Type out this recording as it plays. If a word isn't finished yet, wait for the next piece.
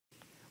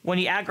When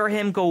you aggro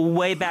him, go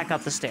way back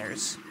up the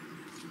stairs.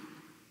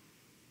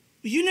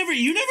 You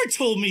never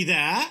told me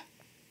that.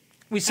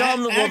 We saw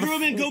him. Aggro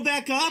him and go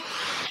back up.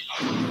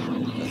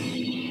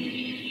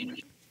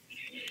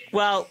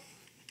 Well,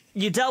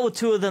 you dealt with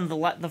two of them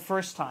the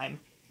first time.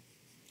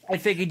 I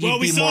figured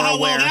you'd be more aware. Well, we saw how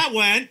well that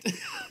went.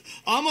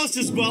 Almost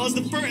as well as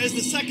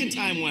the second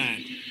time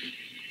went.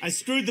 I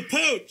screwed the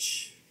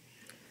pooch.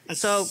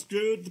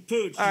 Screwed the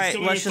pooch. All right,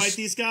 let's fight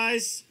these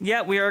guys.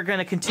 Yeah, we are going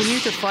to continue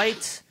to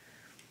fight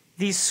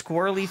these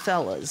squirrely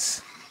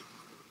fellas.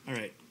 All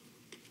right.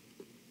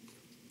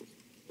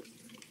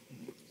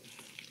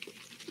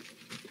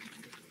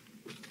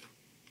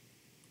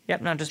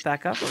 Yep, now just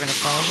back up. We're going to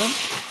follow them.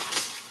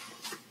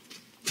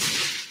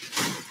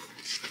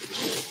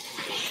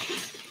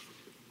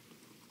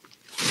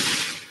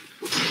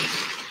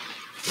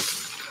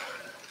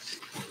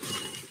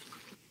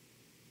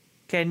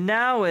 Okay,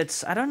 now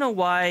it's... I don't know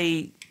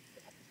why...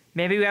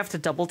 Maybe we have to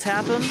double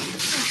tap him?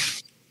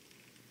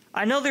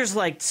 I know there's,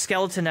 like,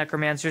 skeleton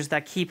necromancers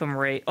that keep him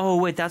right... Oh,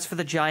 wait, that's for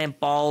the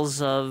giant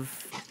balls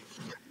of...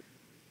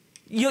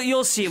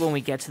 You'll see it when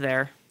we get to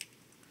there.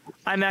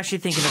 I'm actually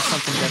thinking of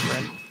something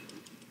different.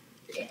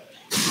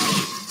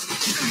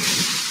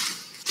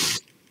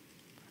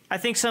 I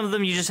think some of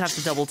them you just have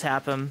to double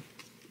tap them.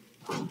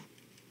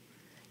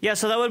 Yeah,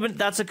 so that would have been...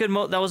 That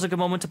was a good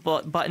moment to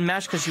button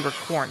mash because you were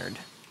cornered.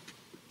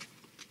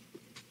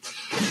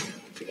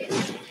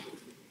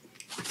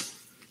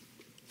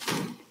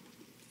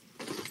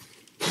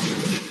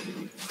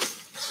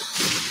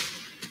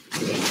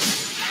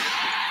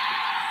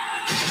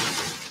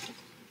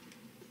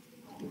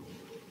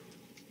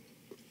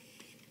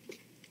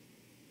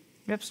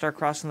 Yep, start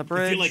crossing the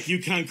bridge. I feel like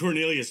Yukon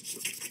Cornelius.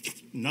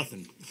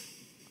 Nothing.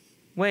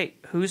 Wait,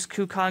 who's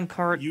Yukon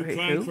Cornelius?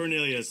 Yukon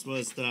Cornelius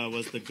was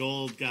the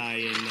gold guy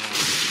in.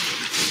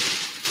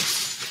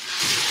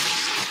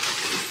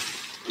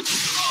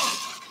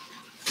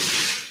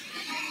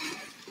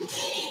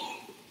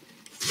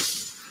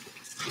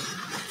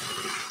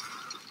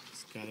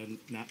 Just gotta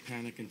not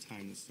panic and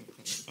time this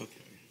stuff.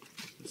 Okay,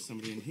 there's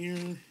somebody in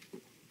here,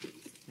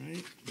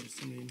 right? There's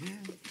somebody in here.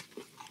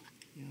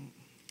 Yeah.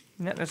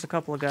 Yeah, there's a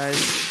couple of guys.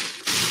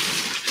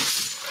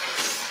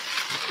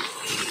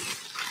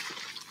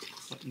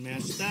 Button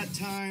match that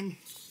time.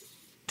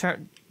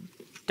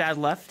 Dad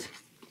left.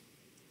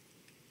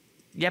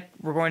 Yep,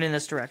 we're going in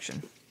this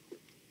direction.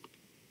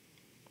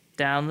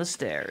 Down the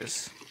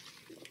stairs.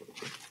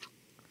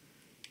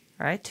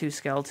 Alright, two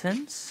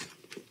skeletons.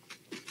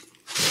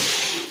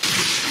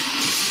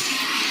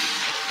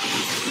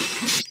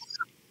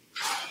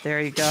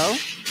 There you go.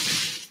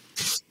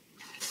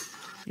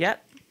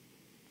 Yep.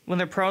 When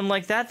they're prone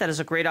like that, that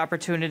is a great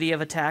opportunity of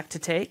attack to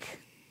take.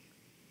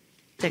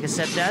 Take a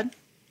sip, Dad.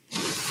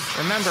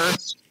 Remember,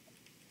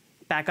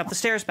 back up the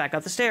stairs, back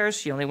up the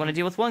stairs. You only want to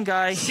deal with one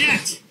guy.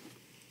 Shit!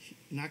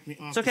 Knock me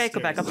off. It's okay, go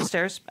back up the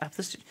stairs.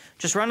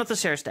 Just run up the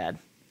stairs, Dad.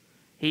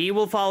 He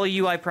will follow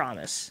you, I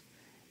promise.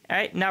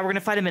 Alright, now we're going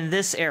to fight him in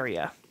this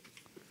area.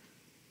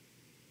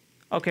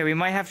 Okay, we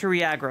might have to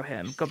re-aggro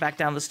him. Go back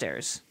down the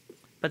stairs.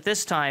 But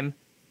this time,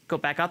 go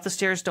back up the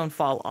stairs, don't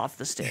fall off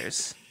the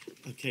stairs.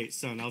 Okay,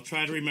 son, I'll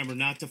try to remember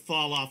not to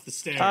fall off the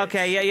stairs.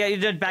 Okay, yeah, you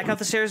did. Back up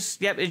the stairs.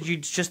 Yep,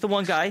 it's just the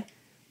one guy.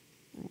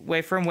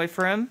 Wait for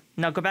him.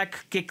 Now go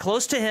back, get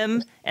close to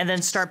him, and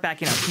then start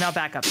backing up. Now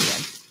back up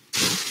again.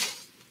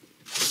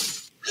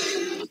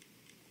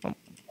 Oh,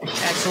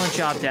 excellent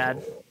job,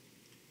 Dad.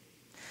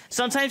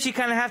 Sometimes you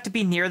kind of have to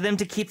be near them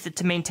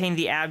to maintain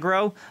the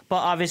aggro, but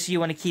obviously you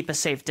want to keep a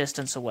safe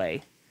distance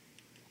away.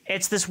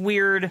 It's this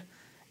weird...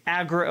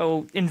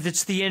 aggro,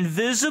 it's the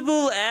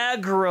invisible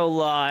aggro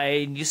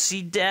line. You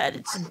see, Dad,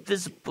 it's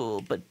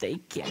invisible, but they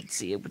can't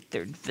see it with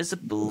their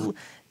invisible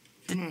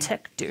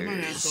detectors. Come on,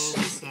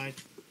 asshole, this side.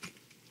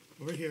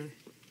 Over here.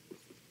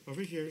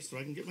 Over here, so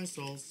I can get my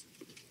souls.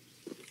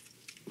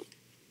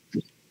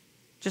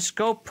 Just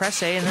go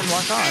press A and then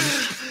walk on.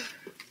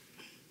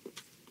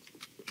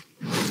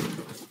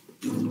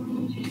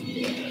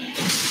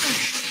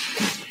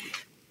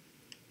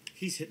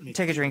 He's hitting me.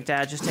 Take a drink,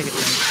 Dad. Just take a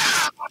drink.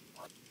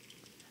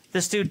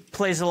 This dude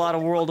plays a lot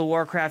of World of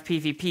Warcraft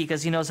PvP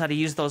because he knows how to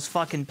use those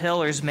fucking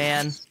pillars,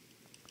 man.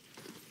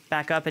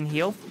 Back up and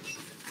heal.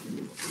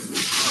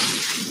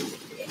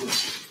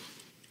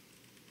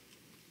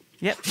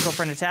 Yep, go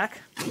for an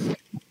attack.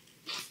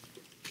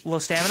 Low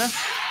stamina.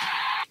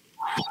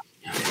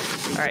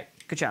 Alright,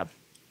 good job.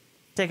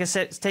 Take a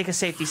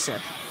safety sip.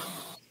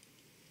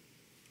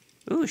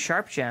 Ooh,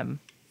 sharp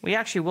gem. We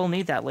actually will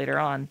need that later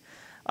on.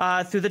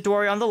 Through the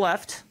doorway on the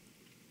left.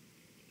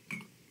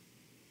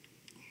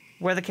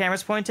 Where the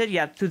camera's pointed?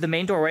 Yeah, through the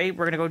main doorway.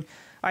 We're gonna go...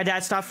 Alright,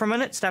 Dad, stop for a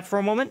minute. Stop for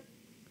a moment.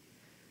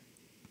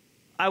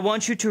 I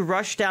want you to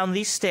rush down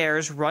these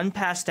stairs, run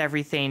past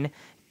everything,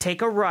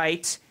 take a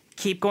right,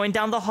 keep going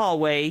down the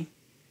hallway,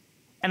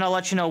 and I'll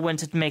let you know when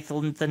to make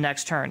the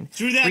next turn.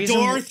 Through that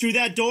door? Through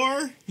that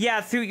door?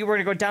 Yeah, we're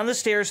gonna go down the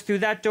stairs, through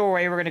that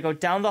doorway, we're gonna go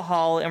down the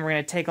hall, and we're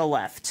gonna take a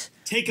left.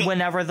 Take a...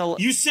 Whenever the...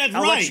 You said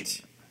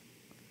right!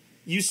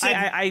 You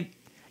said...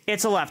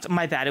 It's a left.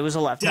 My bad. It was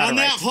a left. Down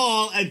not a that right.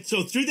 hall, and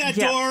so through that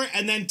door,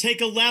 and then take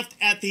a left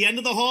at the end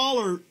of the hall,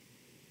 or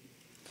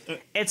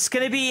It's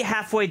going to be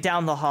halfway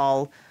down the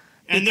hall.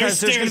 and there's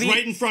because stairs gonna be-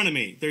 right in front of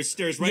me. There's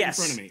stairs right Yes.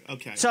 in front of me.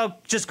 Okay. So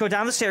just go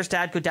down the stairs,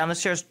 Dad. Go down the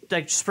stairs.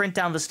 Like sprint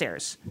down the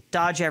stairs.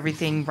 Dodge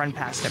everything. Run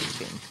past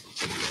everything.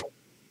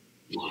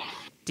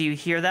 Do you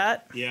hear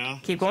that? Yeah.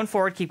 Keep going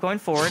forward. Keep going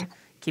forward.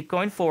 Keep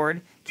going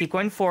forward. Keep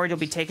going forward. You'll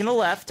be taking a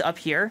left up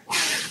here.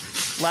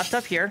 Left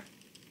up here.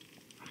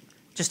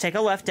 Just take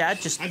a left,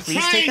 Dad. Just I'm please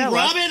trying, take that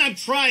Robin. left. I'm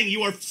trying.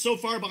 You are so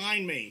far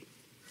behind me.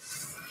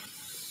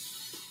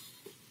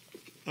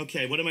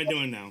 Okay, what am I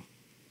doing now?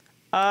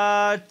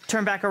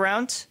 Turn back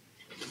around.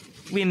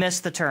 We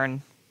missed the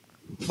turn.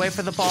 Wait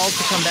for the ball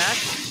to come back.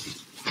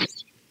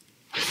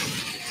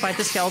 Fight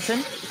the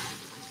skeleton.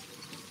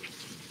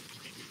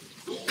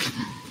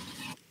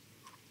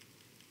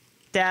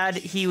 Dad,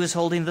 he was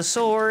holding the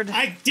sword.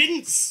 I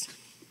didn't.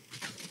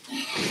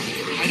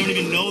 I don't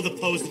even know the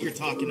pose that you're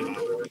talking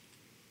about.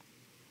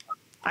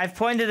 I've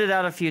pointed it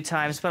out a few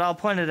times, but I'll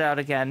point it out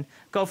again.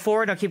 Go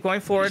forward. No, keep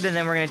going forward, and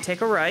then we're going to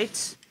take a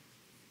right.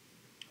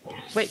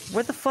 Wait,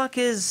 where the fuck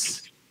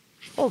is...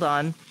 Hold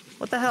on.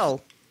 What the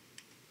hell?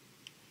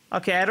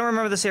 Okay, I don't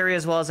remember this area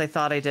as well as I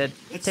thought I did.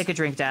 Take a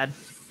drink, Dad.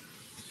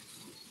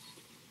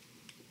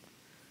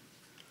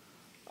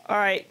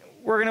 Alright,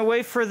 we're going to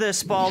wait for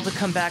this ball to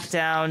come back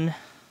down.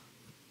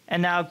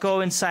 And now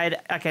go inside...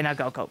 Okay, now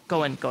go.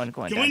 Go in, Dad.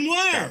 Going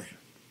where?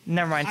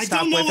 Never mind, I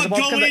stop. don't know Wait for the what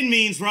ball to come go back. in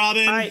means,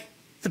 Robin. Alright,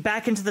 the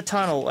back into the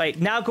tunnel. Wait,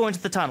 now go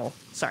into the tunnel.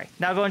 Sorry,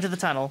 now go into the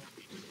tunnel.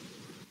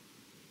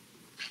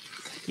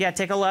 Yeah,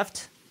 take a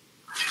left.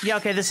 Yeah,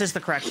 okay, this is the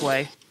correct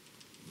way.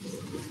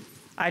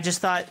 I just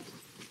thought...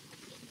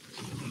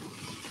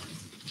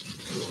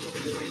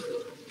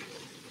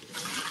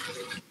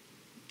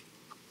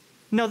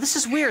 No, this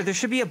is weird. There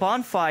should be a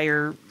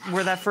bonfire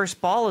where that first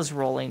ball is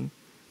rolling.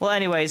 Well,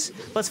 anyways,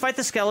 let's fight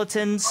the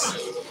skeletons.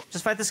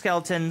 Just fight the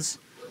skeletons.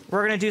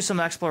 We're gonna do some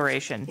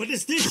exploration. What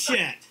is this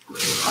shit?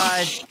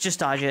 Just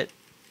dodge it.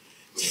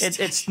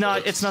 It's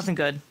nothing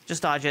good.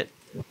 Just dodge it.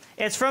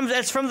 It's from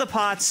the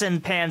pots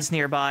and pans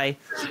nearby.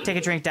 Take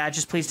a drink, Dad.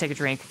 Just please take a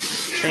drink.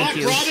 Thank Fuck,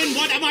 you. Robin,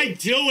 what am I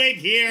doing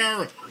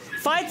here?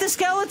 Fight the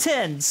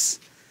skeletons!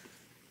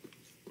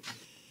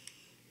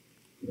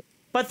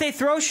 But they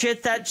throw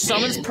shit that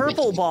summons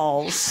purple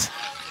balls.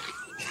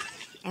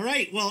 All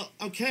right, well,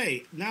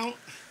 okay, now...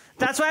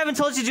 That's why I haven't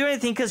told you to do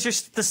anything, because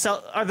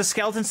are the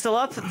skeletons still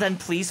up? Then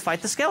please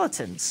fight the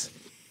skeletons.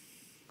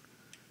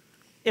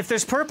 If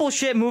there's purple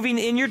shit moving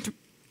in your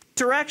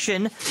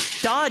direction,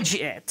 dodge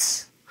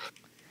it.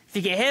 If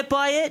you get hit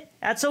by it,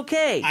 that's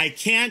okay. I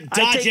can't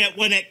dodge it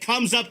when it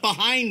comes up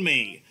behind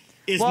me,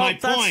 is my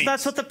point.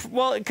 That's what the...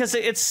 Well, because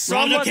it's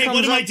Robin, somewhat okay, comes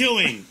what am I up-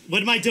 doing?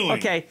 What am I doing?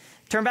 Okay,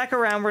 turn back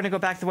around. We're going to go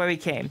back the way we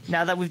came,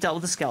 now that we've dealt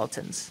with the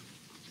skeletons.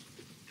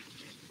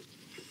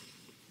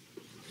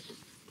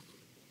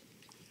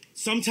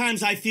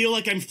 Sometimes I feel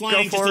like I'm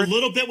flying just a forward.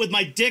 little bit with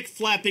my dick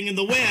flapping in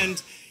the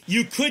wind.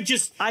 You could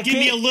just give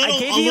me a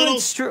Okay,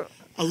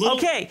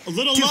 a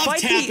little to love fight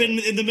tap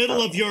in the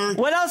middle of your...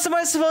 What else am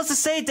I supposed to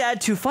say,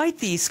 Dad? To fight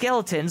these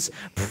skeletons,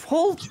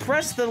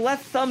 press the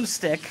left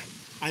thumbstick.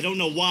 I don't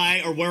know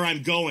why or where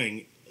I'm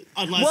going.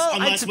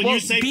 Unless when you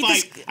say beat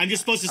fight, I'm just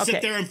supposed to sit Okay.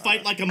 there and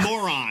fight like a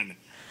moron.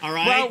 All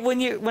right?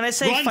 Well, when I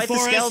say run, fight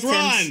Forrest, the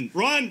skeletons,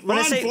 run, when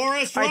I say-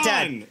 Forrest, All right,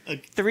 run.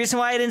 Dad, the reason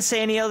why I didn't say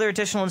any other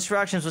additional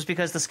instructions was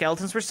because the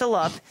skeletons were still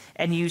up,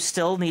 and you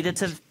still needed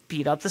to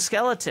beat up the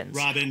skeletons.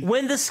 Robin.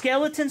 When the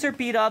skeletons are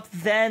beat up,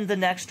 then the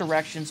next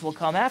directions will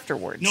come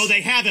afterwards. No, they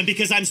haven't,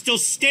 because I'm still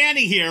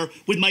standing here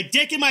with my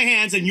dick in my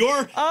hands, and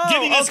you're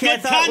giving us okay, I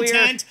good thought we were-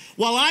 content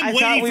while I'm I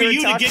thought waiting we for were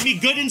you to talking- give me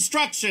good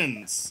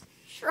instructions.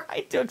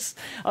 I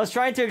was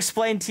trying to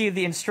explain to you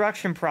the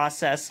instruction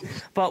process,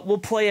 but we'll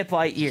play it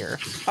by ear.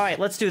 All right,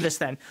 let's do this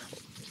then.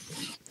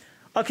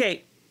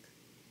 Okay,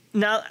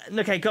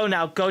 go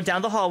now. Go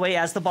down the hallway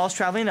as the ball's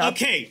traveling up.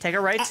 Okay. Take a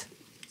right.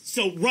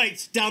 So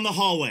right down the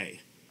hallway.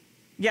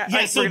 Yeah,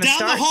 Yeah, so we're gonna down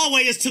start. the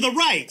hallway is to the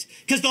right,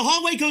 because the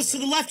hallway goes to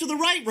the left or the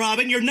right,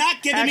 Robin. You're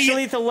not giving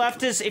Actually, me... the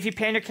left is, if you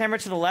pan your camera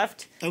to the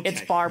left, Okay.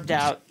 it's barbed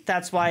out.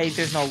 That's why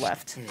there's no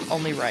left,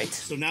 only right.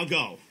 So now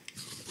go.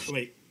 Oh,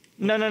 wait.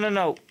 No.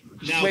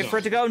 Now Wait go. for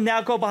it to go.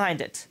 Now go behind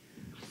it.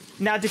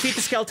 Now defeat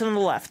the skeleton on the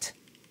left.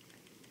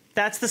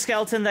 That's the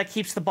skeleton that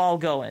keeps the ball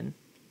going.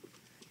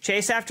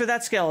 Chase after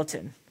that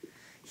skeleton.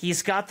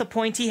 He's got the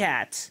pointy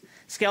hat.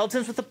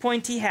 Skeletons with the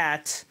pointy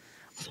hat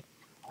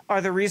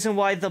are the reason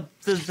why the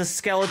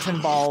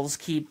skeleton balls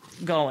keep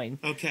going.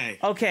 Okay.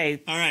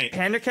 Okay. All right.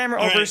 Pan your camera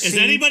All over. right. Is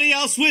anybody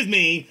else with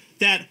me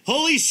that,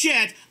 holy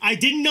shit, I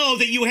didn't know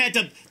that you had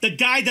the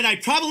guy that I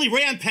probably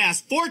ran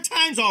past 4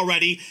 times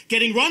already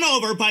getting run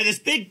over by this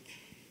big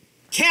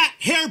cat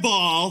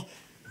hairball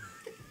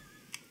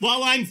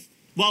while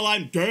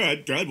I'm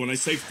dead. When I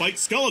say fight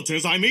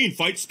skeletons, I mean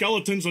fight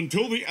skeletons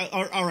until the...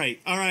 all right.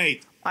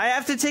 I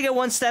have to take it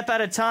one step at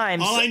a time.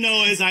 All I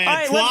know is I All had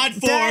right, quad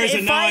Dad, fours,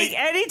 and now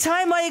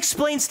anytime I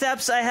explain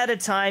steps ahead of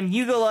time,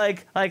 you go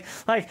like,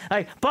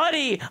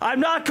 buddy, I'm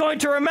not going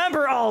to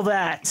remember all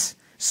that.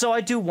 So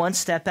I do one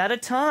step at a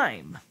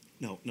time.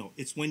 No,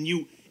 it's when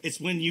you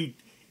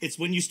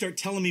start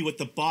telling me what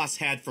the boss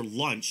had for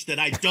lunch that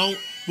I don't.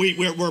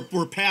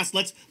 We're past.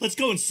 Let's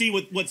go and see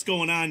what's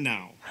going on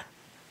now.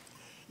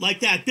 Like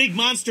that big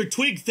monster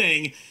twig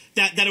thing.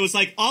 That it was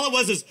like all it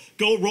was is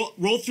go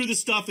roll through the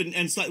stuff and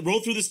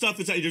roll through the stuff.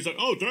 It's like, you're like,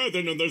 oh, Dad,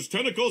 then there's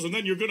tentacles, and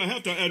then you're gonna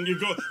have to, and you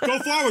go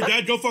forward,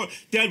 Dad, go forward.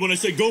 Dad, when I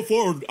say go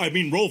forward, I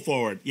mean roll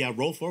forward. Yeah,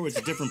 roll forward is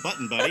a different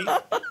button, buddy.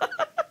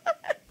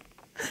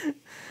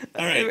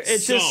 All right,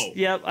 It's just,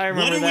 yep, I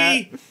remember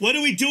that. What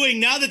are we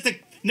doing now that the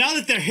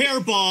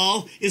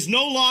hairball is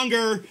no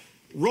longer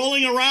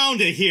rolling around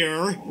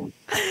here?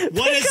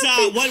 What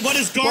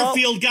has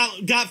Garfield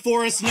got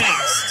for us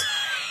next?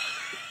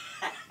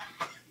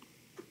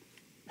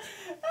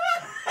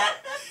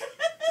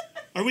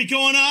 Are we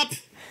going up?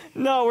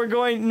 No, we're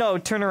going. No,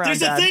 turn around. There's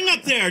Dad. a thing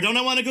up there. Don't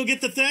I want to go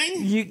get the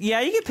thing?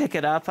 Yeah, you can pick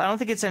it up. I don't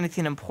think it's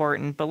anything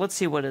important, but let's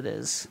see what it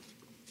is.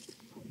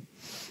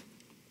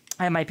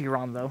 I might be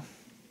wrong though.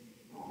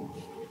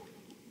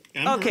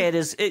 Ember? Okay, it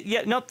is.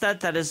 Nope.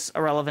 That is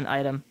a relevant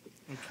item.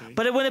 Okay.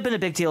 But it wouldn't have been a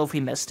big deal if we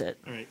missed it.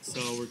 All right,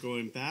 so we're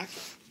going back.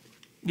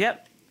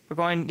 Yep. We're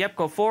going. Yep.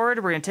 Go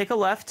forward. We're gonna take a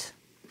left.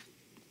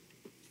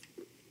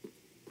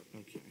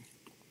 Okay.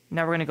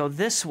 Now we're gonna go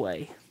this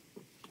way.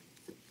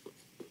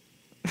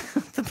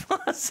 The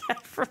boss had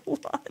for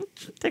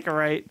lunch. Take a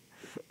right.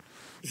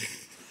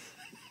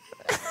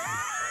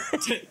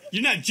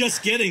 You're not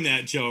just getting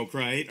that joke,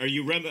 right? Are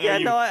you?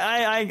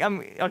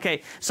 I'm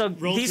okay. So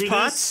these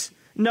pots. This?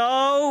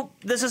 No,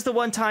 this is the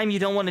one time you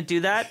don't want to do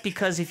that,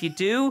 because if you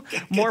do,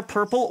 more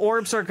purple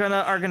orbs are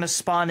gonna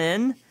spawn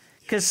in,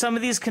 because some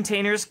of these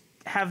containers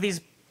have these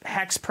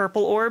hex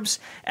purple orbs,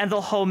 and they'll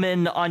home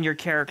in on your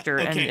character.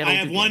 Okay, and it'll I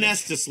have do one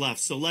damage. Estus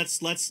left, so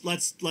let's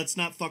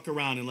not fuck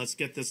around and let's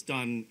get this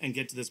done and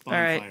get to this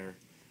bonfire. All right.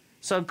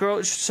 So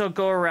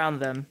go around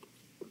them.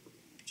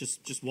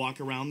 Just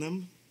walk around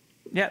them.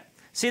 Yep.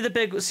 See the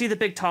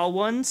big tall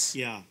ones?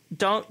 Yeah.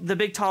 The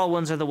big tall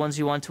ones are the ones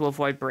you want to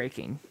avoid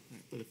breaking.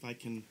 But if I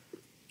can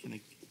I?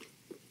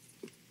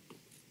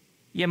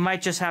 You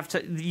might just have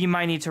to. You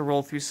might need to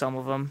roll through some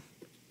of them.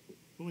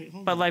 Oh, wait,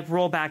 hold but on. like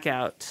roll back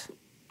out.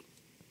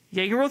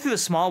 Yeah, you can roll through the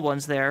small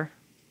ones there.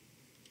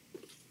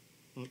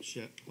 Oh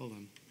shit! Hold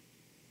on.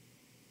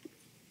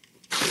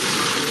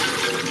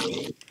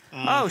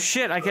 Oh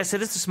shit! I guess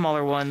it is the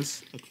smaller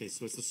ones. Okay,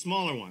 so it's the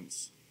smaller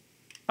ones.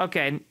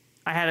 Okay,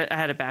 I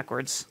had it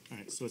backwards. All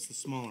right, so it's the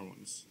smaller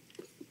ones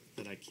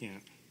that I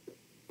can't.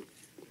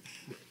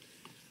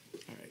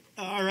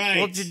 All right.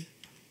 Well,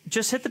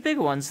 just hit the big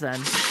ones then.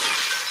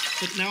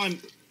 But now I'm.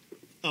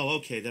 Oh,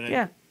 okay. Then I.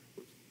 Yeah.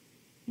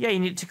 Yeah, you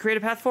need to create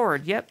a path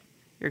forward. Yep.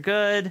 You're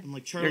good. I'm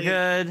like Charlie. You're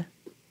good.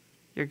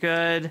 You're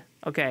good.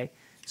 Okay,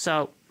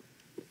 so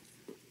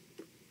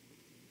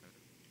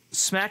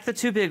smack the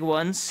two big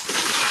ones.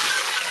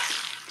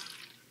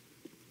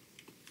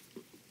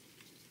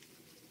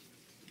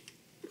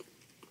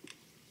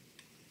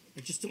 I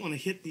just don't want to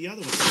hit the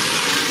other one. Like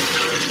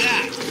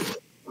that.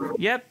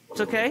 Yep,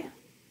 it's okay.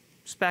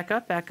 Just back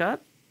up, back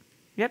up.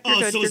 Yep, you're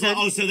good. So You're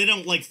good. so they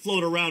don't like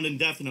float around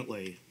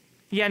indefinitely.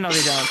 Yeah, no,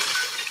 they don't.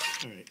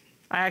 All right.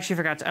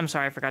 I'm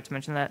sorry, I forgot to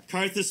mention that.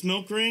 Karthus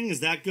milk ring, is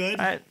that good?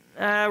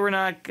 We're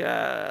not.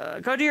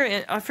 Go to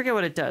your. I forget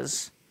what it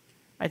does.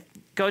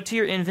 Go to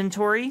your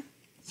inventory.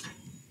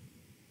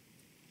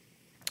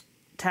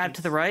 Tab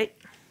to the right.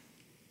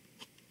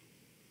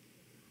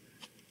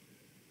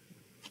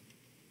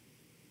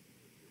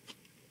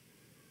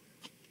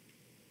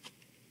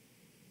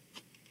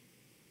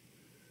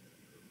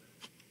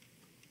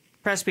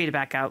 Press B to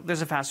back out.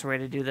 There's a faster way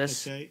to do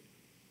this. Okay.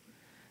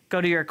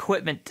 Go to your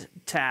equipment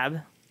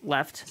tab,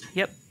 left.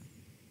 Yep.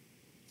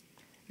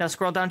 Now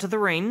scroll down to the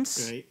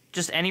rings. Great.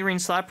 Just any ring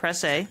slot,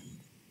 press A.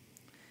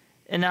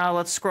 And now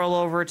let's scroll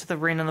over to the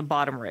ring on the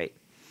bottom right.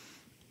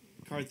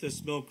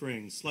 Karthus milk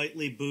ring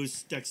slightly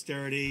boosts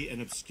dexterity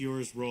and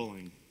obscures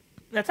rolling.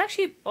 That's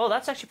actually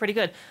pretty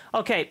good.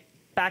 Okay,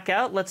 back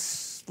out.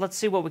 Let's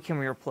see what we can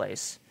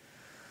replace.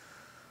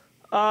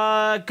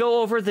 Go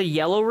over the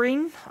yellow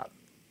ring.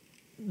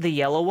 The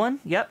yellow one,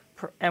 yep.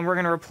 And we're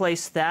going to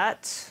replace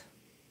that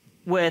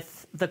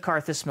with the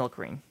Karthus milk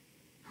ring.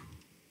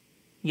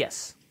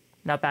 Yes.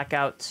 Now back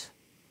out.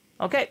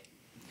 Okay.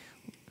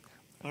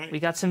 All right. We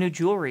got some new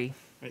jewelry.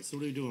 All right, so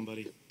what are you doing,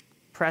 buddy?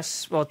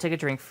 Take a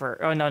drink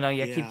for... Oh, no,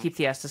 yeah. Yeah. Keep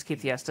the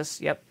Estus,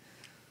 yep.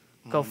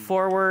 Go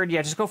forward.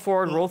 Yeah, just go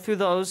forward. well, roll through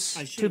those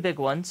two big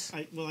ones.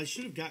 I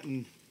should have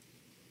gotten...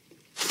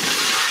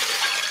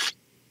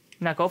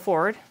 Now go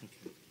forward. Okay.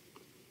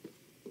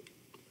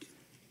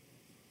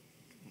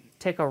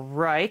 Take a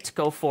right.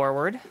 Go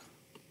forward.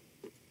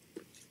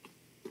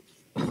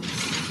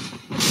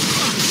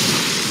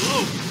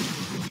 Whoa!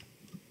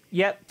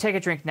 Yep, take a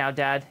drink now,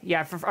 Dad.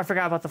 Yeah, I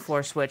forgot about the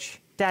floor switch.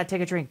 Dad,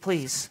 take a drink,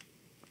 please.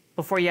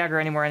 Before you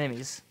aggro any more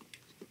enemies.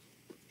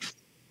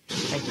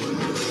 Thank you.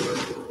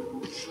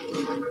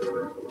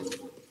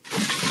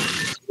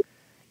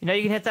 You know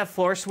you can hit that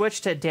floor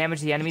switch to damage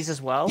the enemies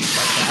as well, like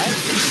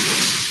that.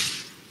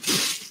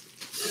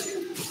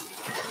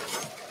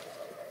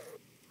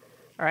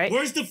 right.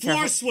 Where's the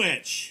floor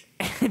switch?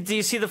 Do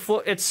you see the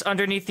floor? It's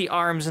underneath the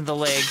arms and the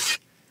legs.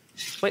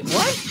 Wait,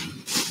 what?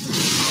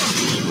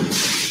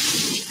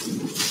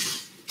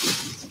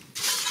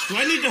 Do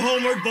I need the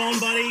homeward bone,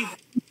 buddy?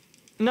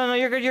 No,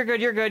 you're good. You're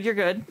good. You're good. You're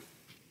good.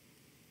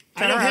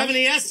 I don't have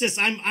any Estus.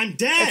 I'm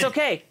dead. It's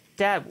okay,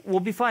 Dad. We'll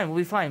be fine. We'll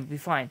be fine. We'll be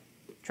fine.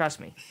 Trust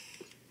me.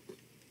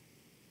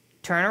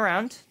 Turn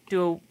around.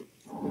 Do a...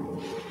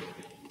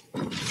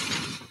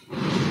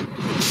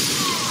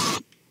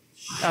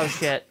 Oh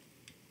shit!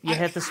 You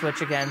hit the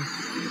switch again.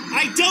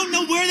 I don't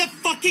know where the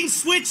fucking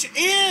switch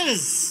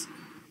is.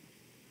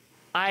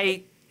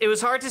 It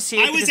was hard to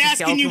see. I was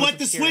asking you what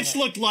the switch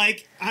looked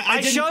like.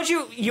 I showed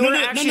you. You were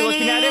actually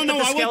looking at it, but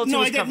the skeleton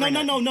was covering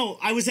it. No.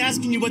 I was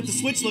asking you what the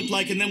switch looked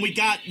like, and then we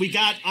got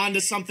onto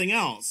something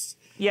else.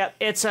 Yep,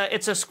 it's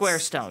a square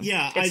stone.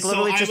 Yeah, it's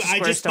literally just a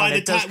square stone. By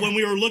the time when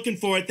we were looking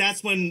for it,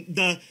 that's when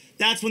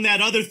that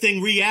other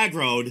thing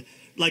re-aggroed,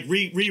 like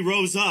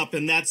rose up,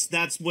 and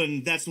that's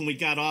when we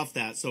got off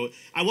that. So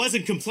I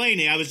wasn't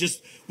complaining.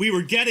 We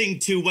were getting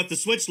to what the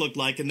switch looked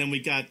like, and then we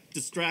got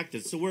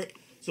distracted. So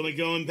am I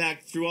going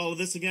back through all of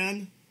this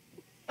again?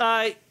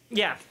 Yeah.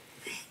 Wow.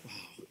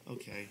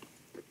 Okay.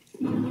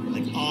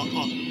 Like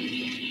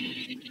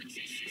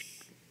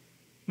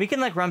We can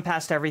like run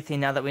past everything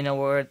now that we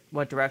know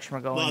what direction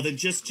we're going. Well, then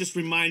just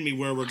remind me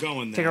where we're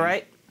going. Then. Take a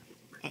right.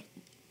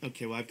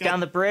 Okay. Well, I've got down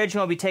the bridge, and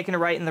we'll be taking a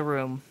right in the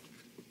room.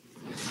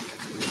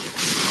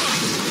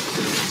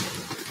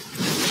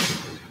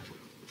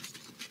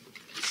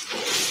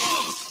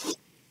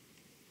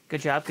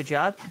 Good job. Good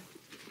job.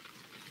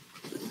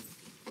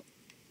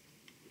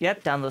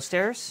 Yep, down those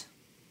stairs.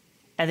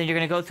 And then you're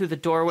going to go through the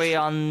doorway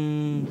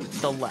on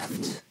the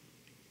left.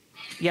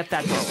 Yep,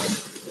 that doorway.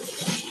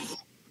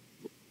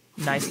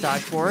 Nice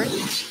dodge forward.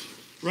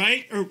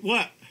 Right? Or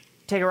what?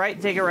 Take a right,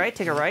 take a right,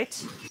 take a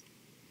right.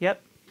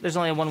 Yep, there's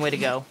only one way to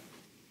go.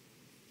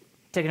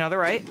 Take another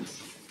right.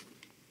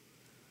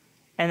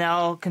 And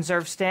now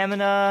conserve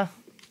stamina.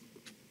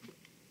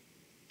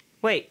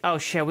 Wait, oh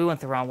shit, we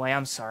went the wrong way,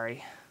 I'm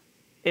sorry.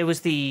 It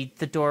was the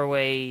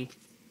doorway...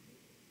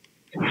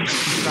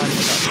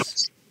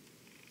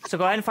 So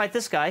go ahead and fight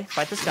this guy.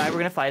 Fight this guy. We're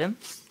going to fight him.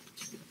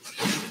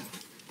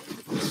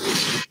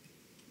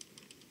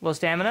 Low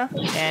stamina,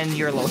 and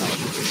you're low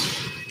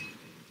health.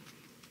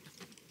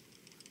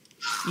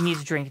 You need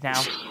to drink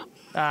now.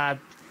 I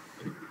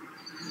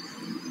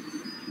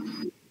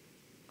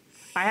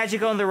had you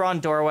go in the wrong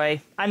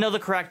doorway. I know the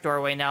correct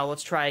doorway now.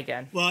 Let's try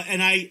again. Well,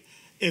 and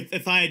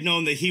if I had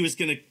known that he was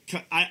going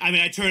to...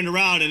 I turned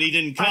around and he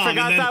didn't come. I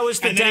forgot that was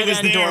the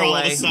dead-end doorway. All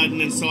of a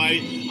sudden, and so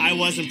I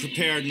wasn't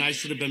prepared, and I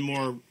should have been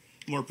more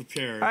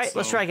prepared. All right,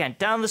 let's try again.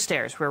 Down the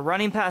stairs. We're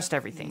running past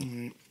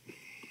everything.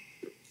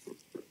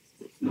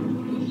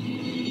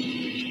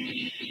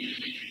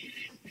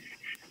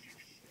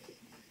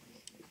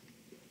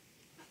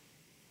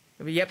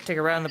 Yep, take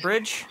a ride on the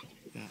bridge.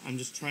 Yeah, I'm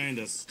just trying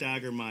to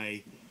stagger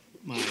my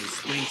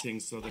sprinting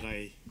so that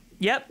I...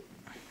 Yep.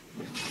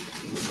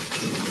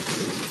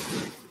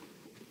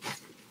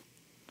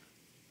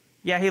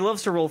 Yeah, he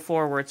loves to roll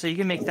forward, so you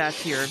can make that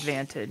to your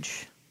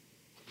advantage.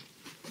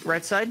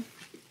 Right side.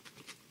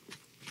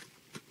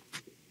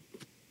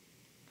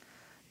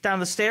 Down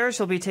the stairs,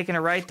 he'll be taking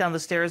a right down the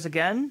stairs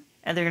again,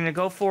 and they're going to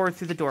go forward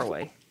through the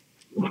doorway.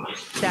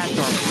 That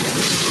doorway.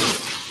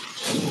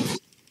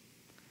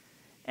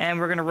 And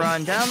we're going to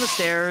run down the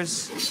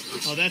stairs.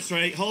 Oh, that's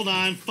right. Hold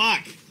on.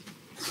 Fuck.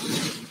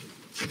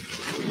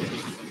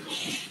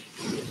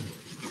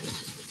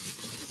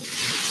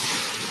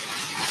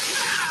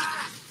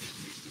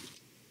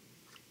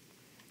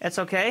 It's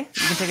okay.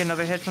 You can take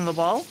another hit from the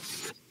ball.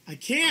 I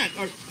can't.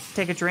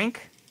 Take a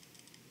drink.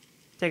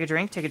 Take a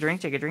drink, take a drink,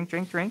 take a drink,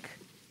 drink.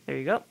 There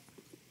you go.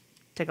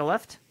 Take a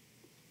left.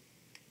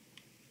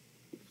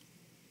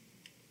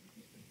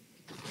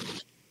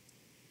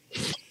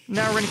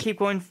 Now we're going to keep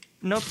going.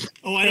 Nope.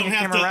 Oh, I don't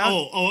have to.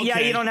 Oh, okay. Yeah,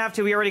 you don't have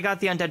to. We already got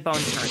the undead bone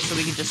turn, so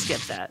we can just skip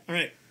that. All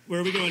right.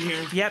 Where are we going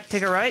here? Yep,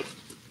 take a right.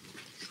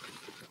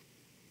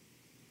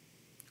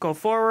 Go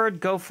forward,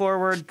 go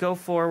forward, go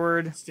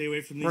forward. Stay away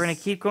from these. We're going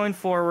to keep going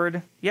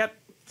forward. Yep.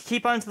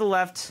 Keep on to the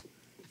left.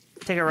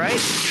 Take a right.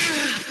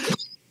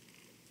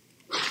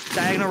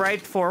 Diagonal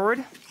right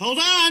forward. Hold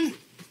on!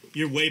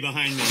 You're way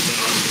behind me, though.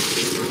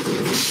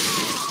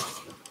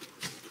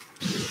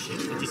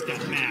 Shit, I just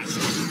got mashed.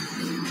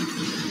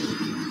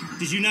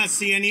 Did you not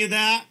see any of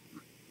that?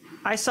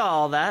 I saw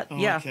all that, oh,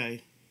 yeah.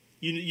 Okay.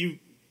 You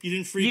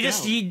didn't freak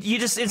out. You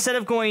just, instead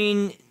of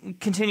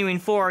continuing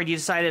forward, you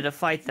decided to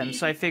fight them,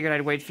 so I figured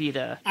I'd wait for you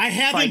to I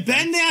haven't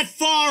been that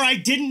far! I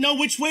didn't know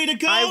which way to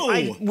go!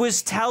 I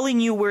was telling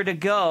you where to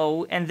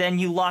go, and then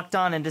you locked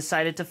on and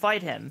decided to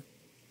fight him.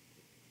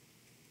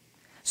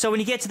 So when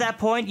you get to that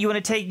point, you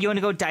want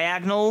to go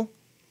diagonal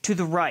to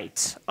the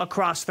right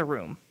across the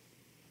room,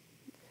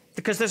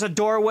 because there's a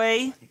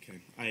doorway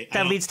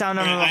that leads down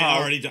another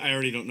hall. I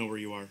already don't know where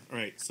you are. All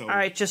right, so. All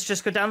right,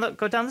 just go down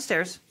the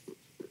stairs.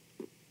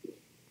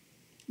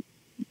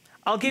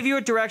 I'll give you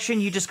a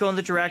direction. You just go in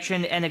the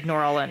direction and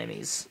ignore all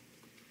enemies.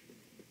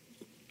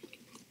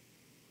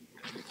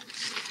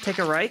 take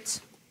a right,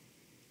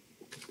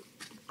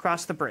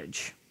 cross the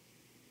bridge.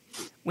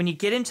 When you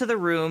get into the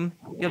room,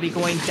 you'll be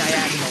going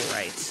diagonal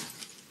right.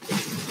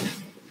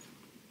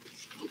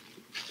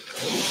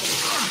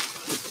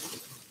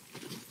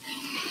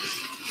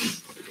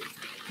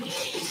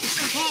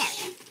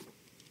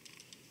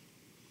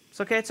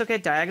 It's okay,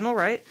 diagonal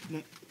right.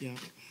 No, yeah,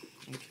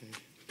 okay.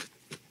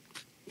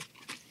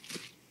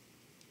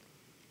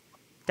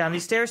 Down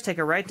these stairs, take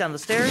a right down the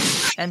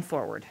stairs, and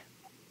forward.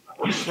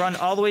 Run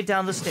all the way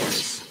down the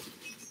stairs.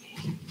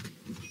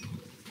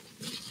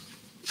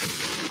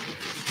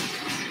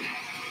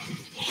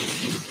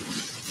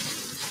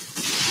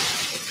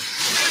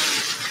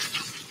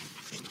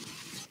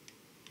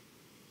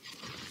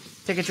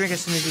 Take a drink as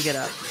soon as you get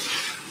up.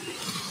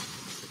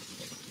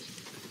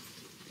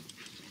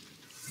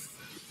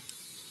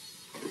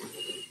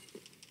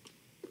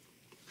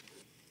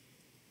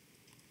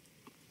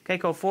 Okay,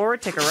 go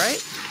forward, take a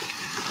right.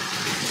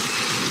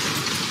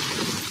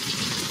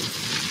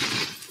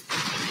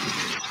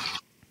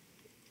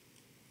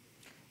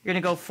 You're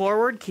gonna go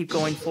forward, keep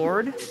going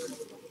forward.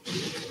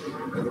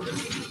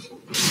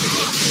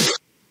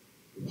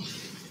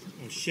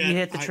 Oh shit. You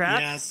hit the trap?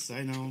 Yes,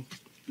 I know.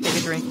 Take a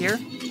drink here.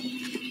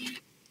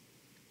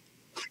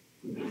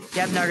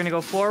 Yep, now we're gonna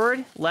go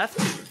forward, left.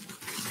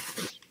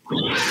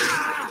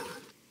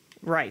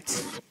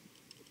 Right.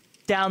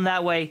 Down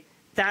that way.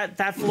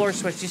 That floor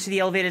switch. Do you see the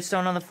elevated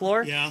stone on the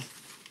floor? Yeah.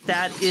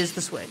 That is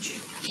the switch.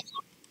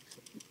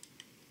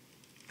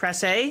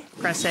 Press A.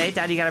 Press A.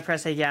 Dad, you gotta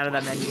press A to get out of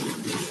that menu.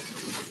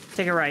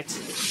 Take it right.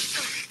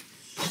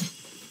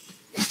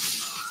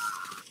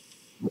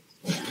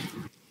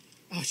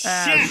 Oh shit!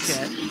 Ah,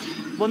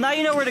 shit. Well, now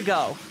you know where to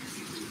go.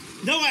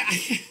 No,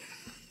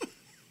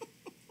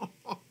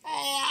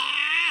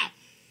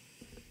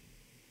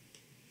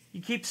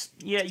 You keep...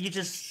 Yeah, you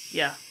just...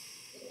 Yeah.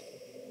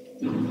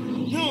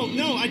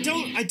 No, I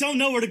don't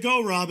know where to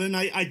go, Robin.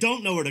 I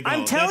don't know where to go.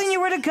 I'm telling you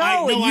where to go.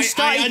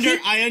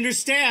 I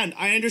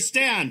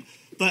understand.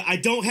 But I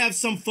don't have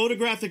some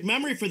photographic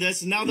memory for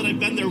this, and now that I've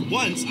been there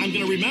once, I'm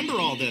going to remember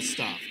all this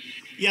stuff.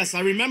 Yes,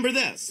 I remember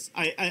this.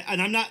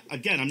 And I'm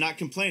not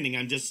complaining.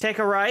 I'm just... Take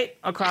a right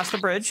across the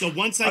bridge. So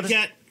once I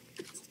get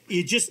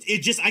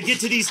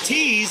to these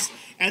T's,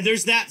 and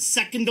there's that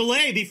second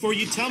delay before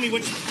you tell me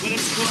what I'm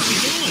supposed to be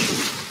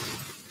doing.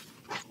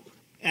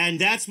 And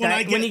that's when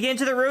I get... When you get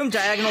into the room,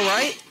 diagonal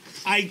right.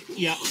 I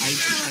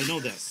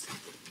know this.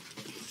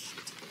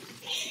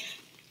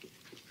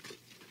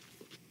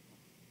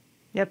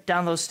 Yep,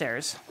 down those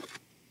stairs.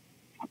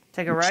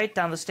 Take a right,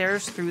 down the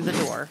stairs, through the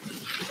door.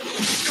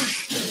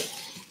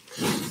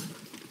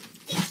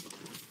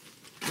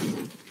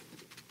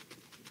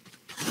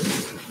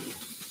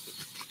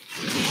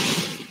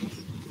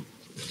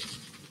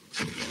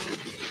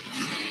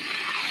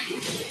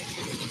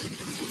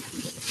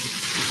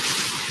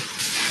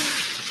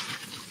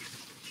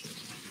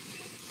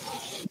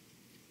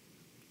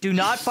 Do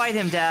not fight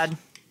him, Dad.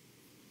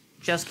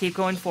 Just keep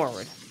going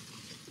forward.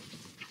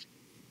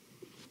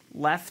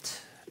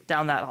 Left,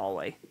 down that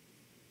hallway.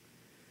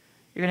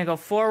 You're gonna go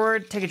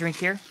forward, take a drink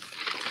here.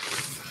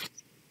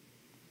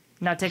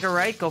 Now take a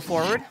right, go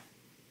forward.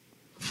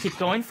 Keep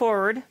going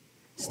forward.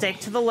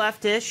 Stake to the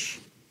left-ish,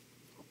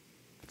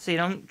 so you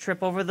don't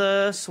trip over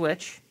the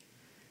switch.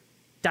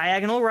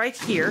 Diagonal right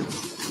here.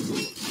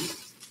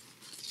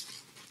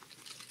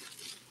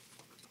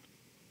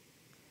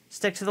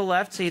 Stick to the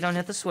left so you don't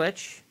hit the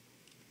switch.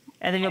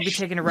 And then you'll be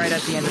taking a right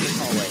at the end of this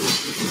hallway.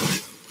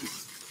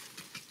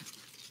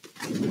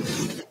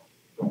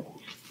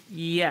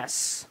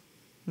 Yes.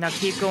 Now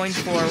keep going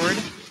forward.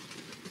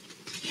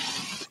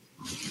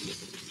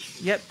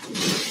 Yep.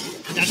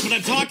 That's what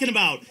I'm talking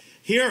about.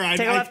 Here,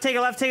 take a left, take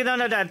a left, take a...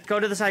 No, Dad. Go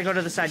to the side, go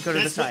to the side, go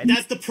to the side.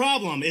 That's the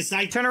problem. Is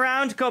Turn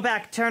around, go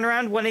back. Turn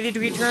around,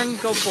 180-degree turn,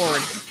 go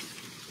forward.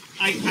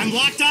 I'm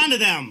locked onto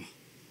them.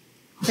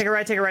 Take a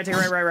right, take a right, take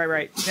a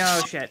right.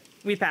 Oh, shit.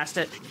 We passed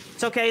it.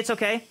 It's okay, it's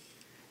okay.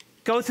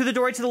 Go through the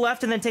door to the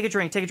left and then take a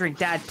drink. Take a drink.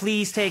 Dad,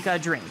 please take a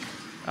drink.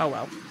 Oh,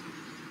 well.